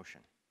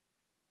self-promotion?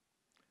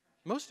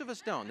 Most of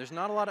us don't. There's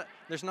not a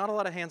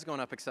lot of hands going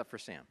up except for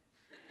Sam.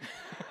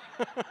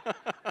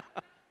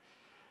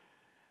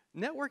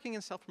 Networking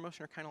and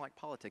self-promotion are kind of like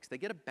politics. They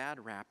get a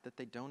bad rap that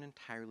they don't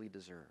entirely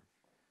deserve.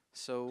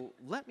 So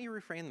let me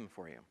reframe them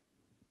for you.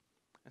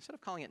 Instead of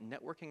calling it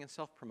networking and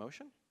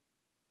self-promotion,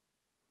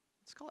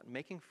 let's call it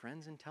making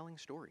friends and telling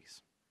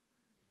stories.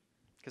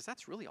 Because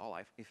that's really all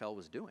Eiffel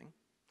was doing.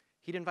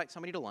 He'd invite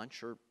somebody to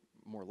lunch, or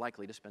more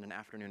likely to spend an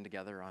afternoon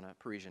together on a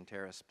Parisian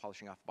terrace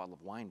polishing off a bottle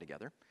of wine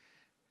together,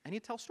 and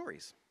he'd tell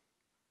stories.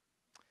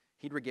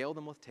 He'd regale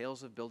them with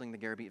tales of building the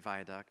Garabit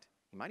Viaduct.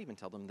 He might even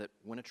tell them that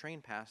when a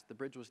train passed, the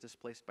bridge was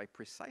displaced by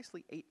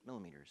precisely 8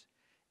 millimeters,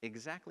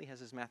 exactly as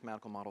his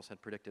mathematical models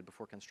had predicted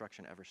before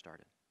construction ever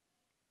started.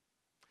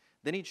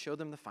 Then he'd show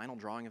them the final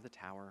drawing of the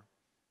tower,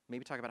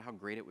 maybe talk about how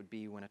great it would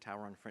be when a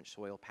tower on French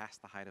soil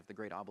passed the height of the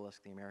great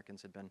obelisk the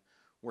Americans had been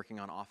working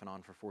on off and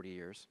on for 40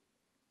 years.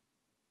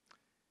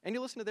 And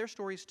you listen to their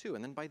stories too,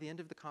 and then by the end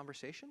of the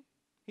conversation,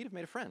 he'd have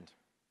made a friend.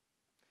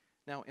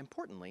 Now,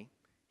 importantly,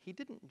 he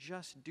didn't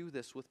just do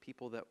this with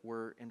people that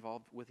were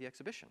involved with the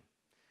exhibition.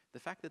 The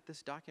fact that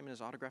this document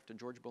is autographed to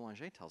Georges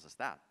Boulanger tells us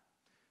that.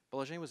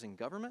 Boulanger was in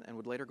government and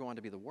would later go on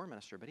to be the war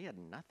minister, but he had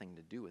nothing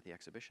to do with the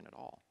exhibition at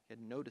all. He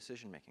had no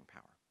decision-making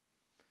power.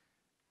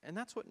 And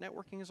that's what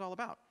networking is all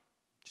about,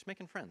 just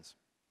making friends.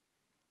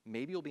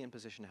 Maybe you'll be in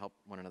position to help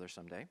one another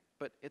someday,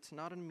 but it's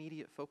not an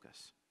immediate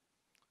focus.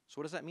 So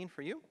what does that mean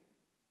for you?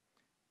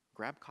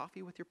 Grab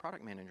coffee with your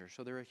product manager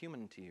so they're a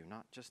human to you,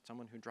 not just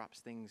someone who drops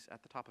things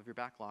at the top of your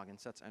backlog and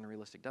sets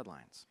unrealistic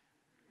deadlines.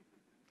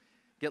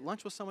 Get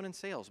lunch with someone in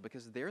sales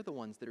because they're the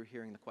ones that are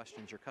hearing the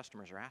questions your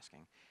customers are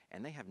asking,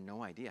 and they have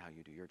no idea how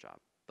you do your job.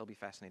 They'll be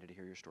fascinated to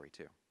hear your story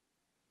too.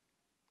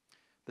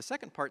 The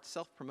second part,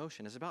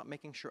 self-promotion, is about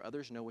making sure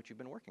others know what you've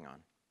been working on.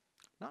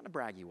 Not in a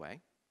braggy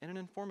way, in an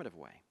informative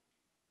way.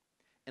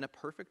 In a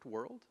perfect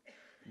world,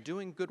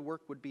 doing good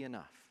work would be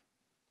enough.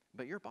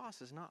 But your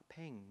boss is not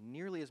paying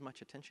nearly as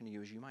much attention to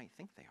you as you might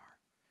think they are.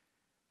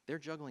 They're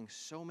juggling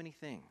so many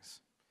things.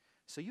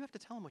 So you have to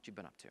tell them what you've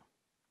been up to.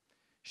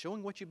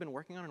 Showing what you've been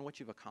working on and what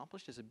you've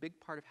accomplished is a big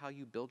part of how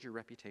you build your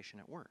reputation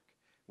at work,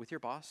 with your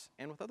boss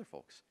and with other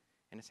folks.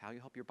 And it's how you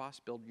help your boss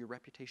build your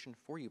reputation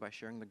for you by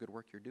sharing the good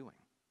work you're doing.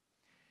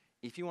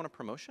 If you want a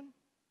promotion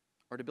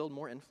or to build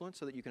more influence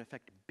so that you can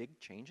affect big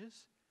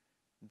changes,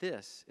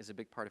 this is a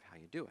big part of how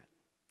you do it.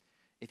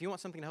 If you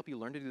want something to help you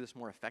learn to do this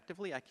more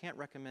effectively, I can't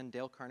recommend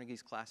Dale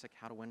Carnegie's classic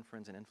How to Win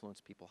Friends and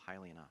Influence People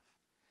highly enough.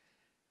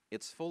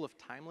 It's full of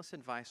timeless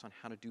advice on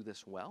how to do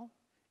this well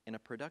in a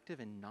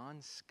productive and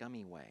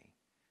non-scummy way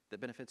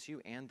that benefits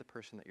you and the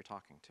person that you're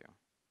talking to.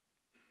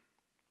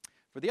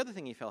 For the other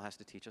thing Eiffel has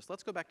to teach us,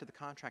 let's go back to the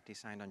contract he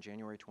signed on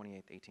January 28,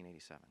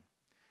 1887.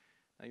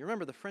 Now, you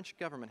remember the French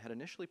government had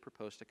initially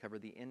proposed to cover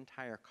the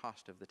entire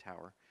cost of the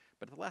tower,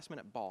 but at the last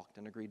minute balked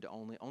and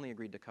only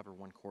agreed to cover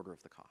 1/4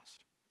 of the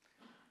cost.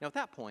 Now, at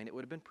that point, it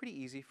would have been pretty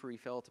easy for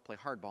Eiffel to play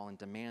hardball and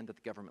demand that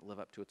the government live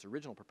up to its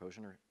original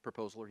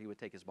proposal or he would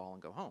take his ball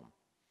and go home.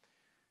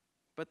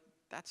 But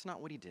that's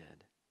not what he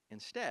did.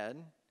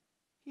 Instead,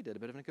 he did a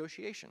bit of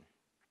negotiation.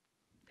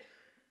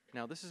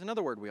 Now, this is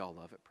another word we all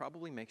love. It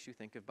probably makes you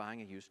think of buying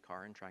a used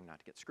car and trying not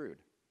to get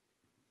screwed.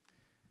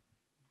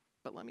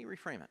 But let me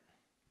reframe it.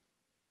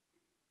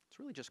 It's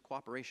really just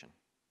cooperation.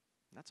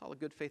 That's all a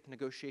good faith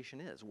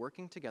negotiation is,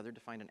 working together to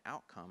find an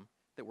outcome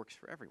that works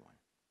for everyone.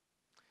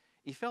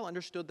 Eiffel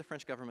understood the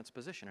French government's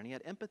position, and he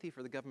had empathy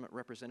for the government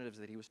representatives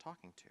that he was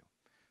talking to.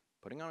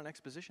 Putting on an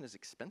exposition is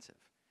expensive,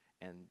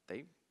 and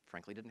they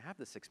frankly didn't have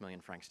the 6 million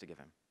francs to give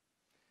him.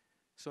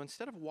 So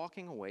instead of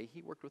walking away,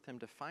 he worked with him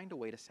to find a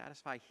way to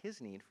satisfy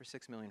his need for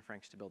 6 million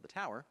francs to build the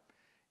tower,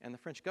 and the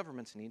French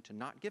government's need to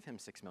not give him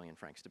 6 million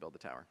francs to build the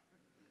tower.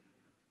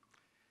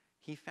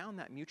 He found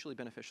that mutually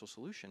beneficial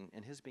solution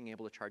in his being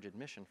able to charge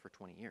admission for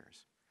 20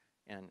 years.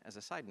 And as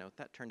a side note,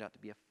 that turned out to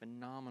be a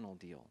phenomenal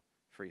deal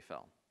for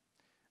Eiffel.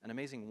 An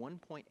amazing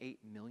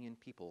 1.8 million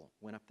people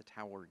went up the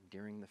tower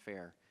during the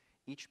fair,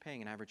 each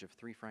paying an average of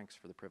 3 francs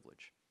for the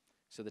privilege.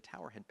 So the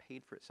tower had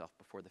paid for itself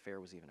before the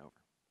fair was even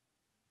over.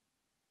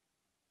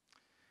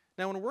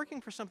 Now, when we're working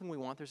for something we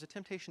want, there's a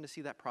temptation to see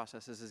that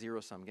process as a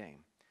zero-sum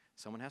game.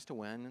 Someone has to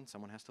win and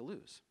someone has to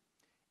lose.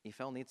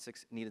 Eiffel needed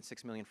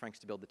 6 million francs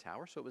to build the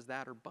tower, so it was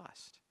that or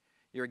bust.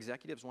 Your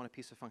executives want a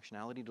piece of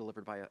functionality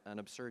delivered by an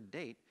absurd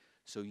date,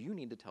 so you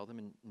need to tell them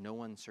in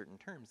no uncertain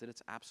terms that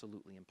it's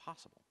absolutely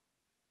impossible.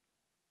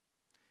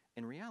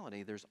 In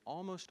reality, there's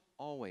almost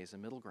always a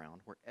middle ground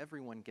where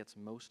everyone gets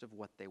most of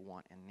what they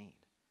want and need.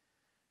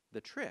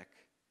 The trick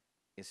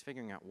is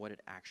figuring out what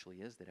it actually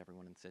is that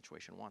everyone in the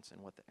situation wants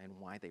and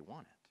why they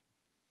want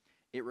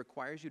it. It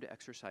requires you to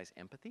exercise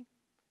empathy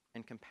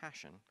and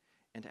compassion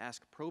and to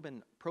ask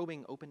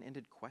probing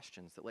open-ended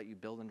questions that let you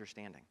build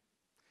understanding.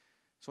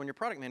 So when your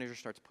product manager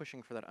starts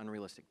pushing for that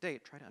unrealistic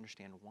date, try to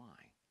understand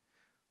why.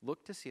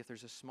 Look to see if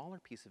there's a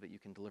smaller piece of it you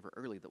can deliver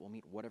early that will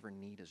meet whatever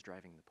need is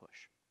driving the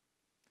push.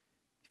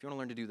 If you want to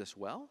learn to do this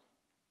well,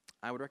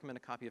 I would recommend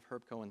a copy of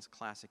Herb Cohen's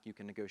classic, You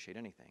Can Negotiate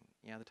Anything.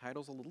 Yeah, the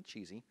title's a little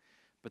cheesy,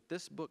 but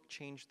this book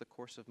changed the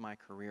course of my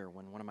career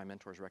when one of my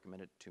mentors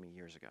recommended it to me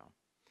years ago.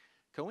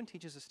 Cohen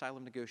teaches a style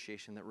of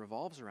negotiation that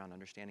revolves around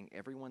understanding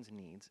everyone's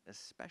needs,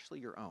 especially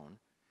your own,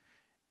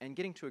 and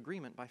getting to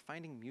agreement by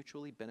finding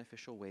mutually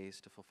beneficial ways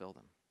to fulfill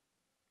them.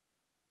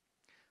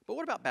 But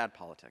what about bad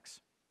politics?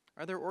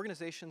 Are there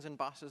organizations and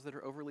bosses that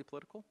are overly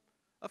political?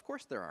 Of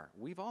course there are.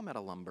 We've all met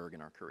a Lumbergh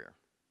in our career.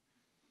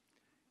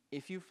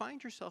 If you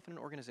find yourself in an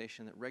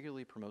organization that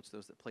regularly promotes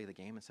those that play the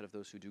game instead of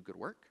those who do good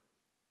work,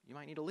 you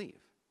might need to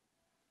leave.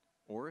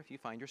 Or if you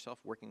find yourself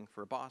working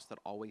for a boss that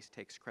always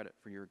takes credit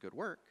for your good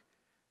work,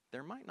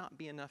 there might not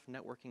be enough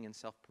networking and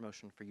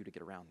self-promotion for you to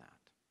get around that.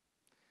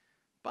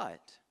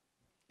 But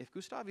if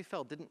Gustave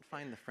Eiffel didn't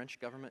find the French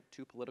government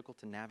too political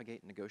to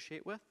navigate and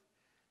negotiate with,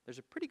 there's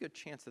a pretty good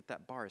chance that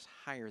that bar is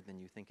higher than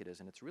you think it is,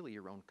 and it's really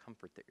your own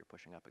comfort that you're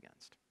pushing up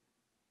against.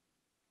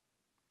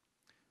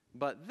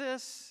 But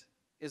this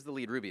is the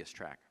lead Rubyist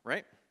track,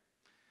 right?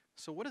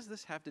 So what does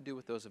this have to do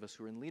with those of us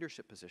who are in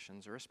leadership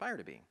positions or aspire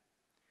to be?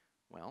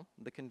 Well,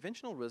 the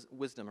conventional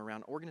wisdom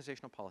around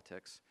organizational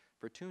politics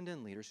for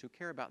tuned-in leaders who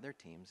care about their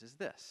teams is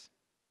this.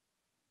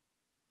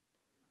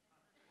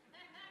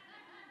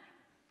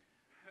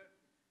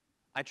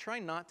 I try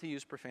not to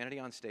use profanity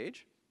on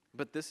stage,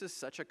 but this is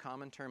such a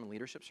common term in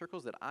leadership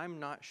circles that I'm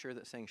not sure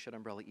that saying shit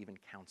umbrella even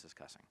counts as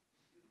cussing.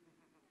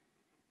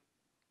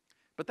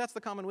 But that's the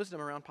common wisdom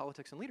around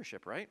politics and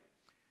leadership, right?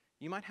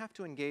 You might have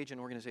to engage in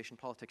organization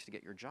politics to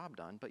get your job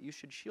done, but you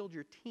should shield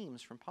your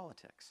teams from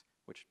politics,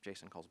 which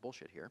Jason calls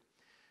bullshit here,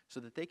 so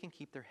that they can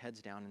keep their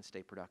heads down and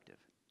stay productive.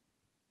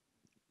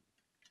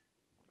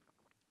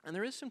 And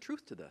there is some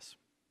truth to this.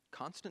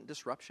 Constant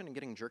disruption and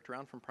getting jerked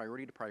around from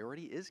priority to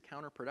priority is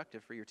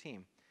counterproductive for your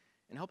team.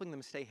 And helping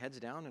them stay heads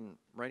down and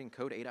writing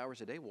code 8 hours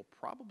a day will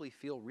probably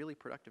feel really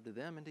productive to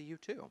them and to you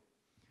too.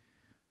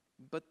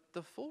 But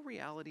the full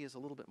reality is a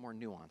little bit more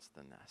nuanced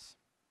than this.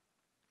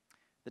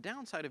 The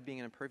downside of being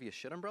an impervious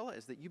shit umbrella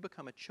is that you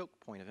become a choke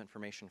point of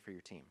information for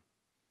your team.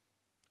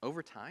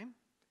 Over time,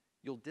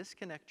 you'll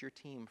disconnect your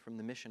team from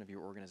the mission of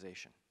your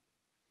organization.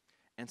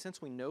 And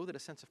since we know that a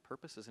sense of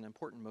purpose is an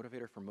important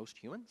motivator for most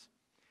humans,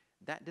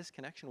 that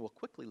disconnection will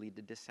quickly lead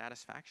to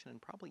dissatisfaction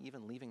and probably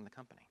even leaving the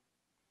company.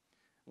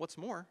 What's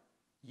more,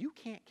 you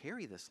can't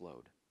carry this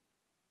load.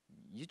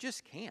 You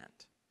just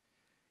can't.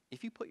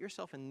 If you put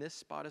yourself in this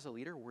spot as a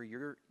leader where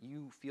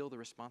you feel the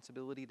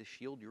responsibility to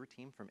shield your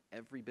team from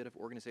every bit of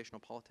organizational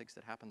politics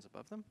that happens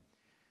above them,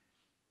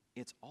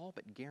 it's all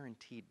but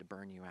guaranteed to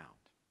burn you out.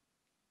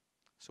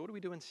 So what do we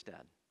do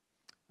instead?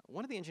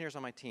 One of the engineers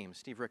on my team,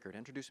 Steve Rickard,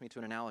 introduced me to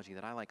an analogy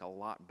that I like a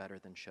lot better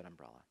than shit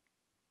umbrella.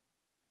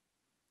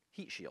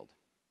 Heat shield.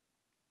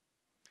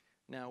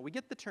 Now, we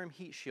get the term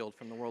heat shield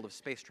from the world of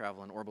space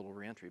travel and orbital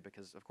reentry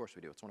because, of course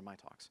we do, it's one of my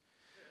talks.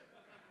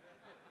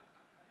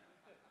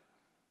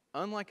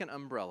 Unlike an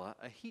umbrella,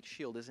 a heat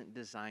shield isn't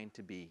designed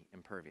to be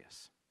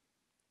impervious.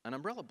 An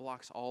umbrella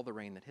blocks all the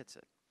rain that hits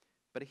it,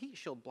 but a heat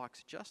shield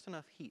blocks just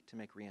enough heat to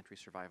make reentry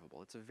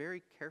survivable. It's a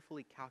very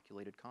carefully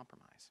calculated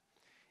compromise.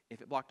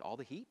 If it blocked all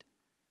the heat,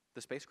 the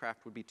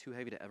spacecraft would be too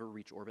heavy to ever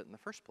reach orbit in the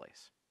first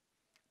place.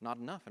 Not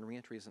enough, and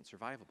reentry isn't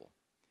survivable.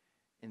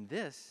 And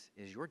this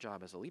is your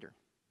job as a leader.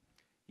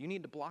 You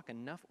need to block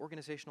enough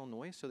organizational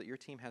noise so that your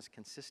team has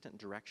consistent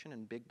direction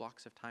and big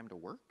blocks of time to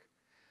work,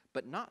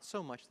 but not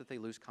so much that they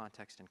lose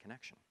context and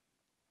connection.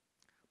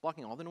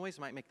 Blocking all the noise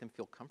might make them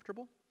feel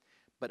comfortable,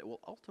 but it will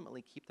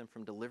ultimately keep them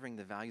from delivering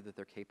the value that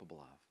they're capable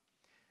of.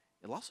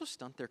 It'll also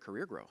stunt their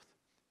career growth,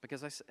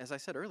 because as I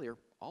said earlier,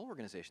 all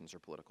organizations are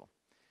political.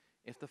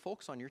 If the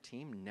folks on your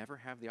team never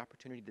have the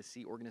opportunity to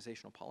see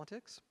organizational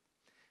politics,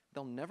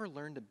 they'll never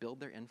learn to build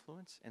their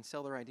influence and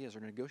sell their ideas or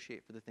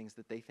negotiate for the things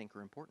that they think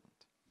are important.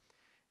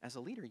 As a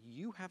leader,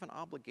 you have an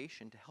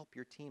obligation to help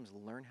your teams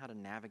learn how to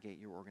navigate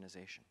your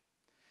organization.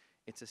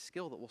 It's a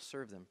skill that will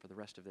serve them for the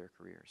rest of their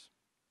careers.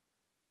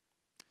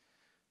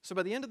 So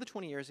by the end of the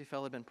 20 years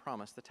Eiffel had been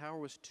promised, the tower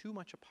was too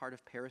much a part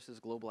of Paris's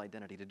global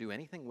identity to do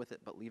anything with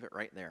it but leave it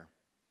right there.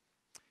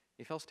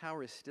 Eiffel's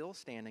tower is still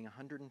standing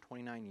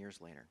 129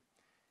 years later.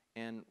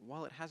 And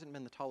while it hasn't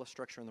been the tallest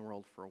structure in the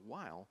world for a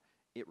while,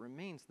 it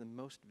remains the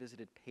most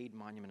visited paid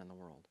monument in the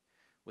world,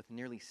 with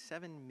nearly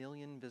 7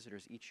 million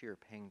visitors each year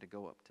paying to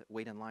go up to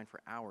wait in line for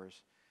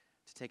hours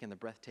to take in the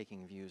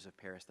breathtaking views of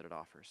Paris that it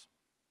offers.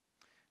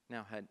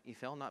 Now, had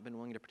Eiffel not been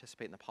willing to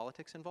participate in the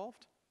politics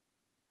involved,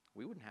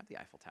 we wouldn't have the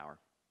Eiffel Tower.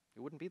 It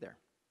wouldn't be there.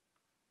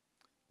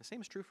 The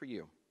same is true for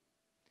you.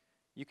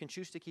 You can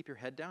choose to keep your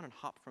head down and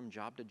hop from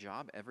job to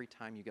job every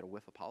time you get a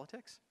whiff of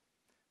politics,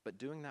 but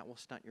doing that will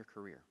stunt your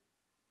career.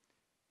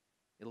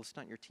 It'll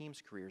stunt your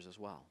team's careers as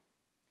well.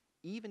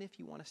 Even if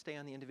you want to stay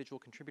on the individual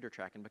contributor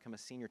track and become a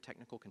senior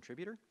technical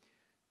contributor,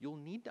 you'll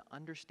need to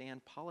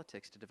understand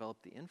politics to develop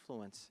the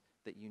influence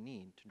that you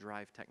need to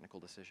drive technical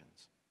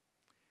decisions.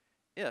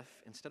 If,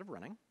 instead of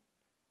running,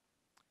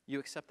 you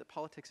accept that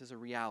politics is a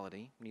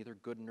reality, neither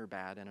good nor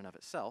bad in and of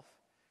itself,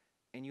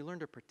 and you learn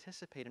to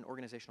participate in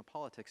organizational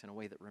politics in a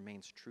way that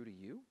remains true to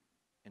you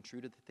and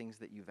true to the things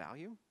that you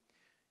value,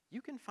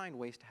 you can find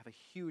ways to have a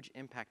huge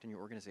impact in your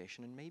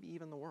organization and maybe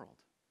even the world.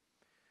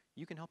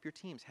 You can help your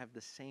teams have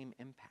the same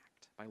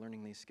impact by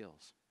learning these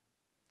skills.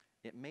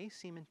 It may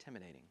seem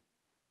intimidating,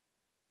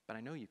 but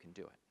I know you can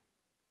do it.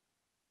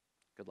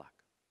 Good luck.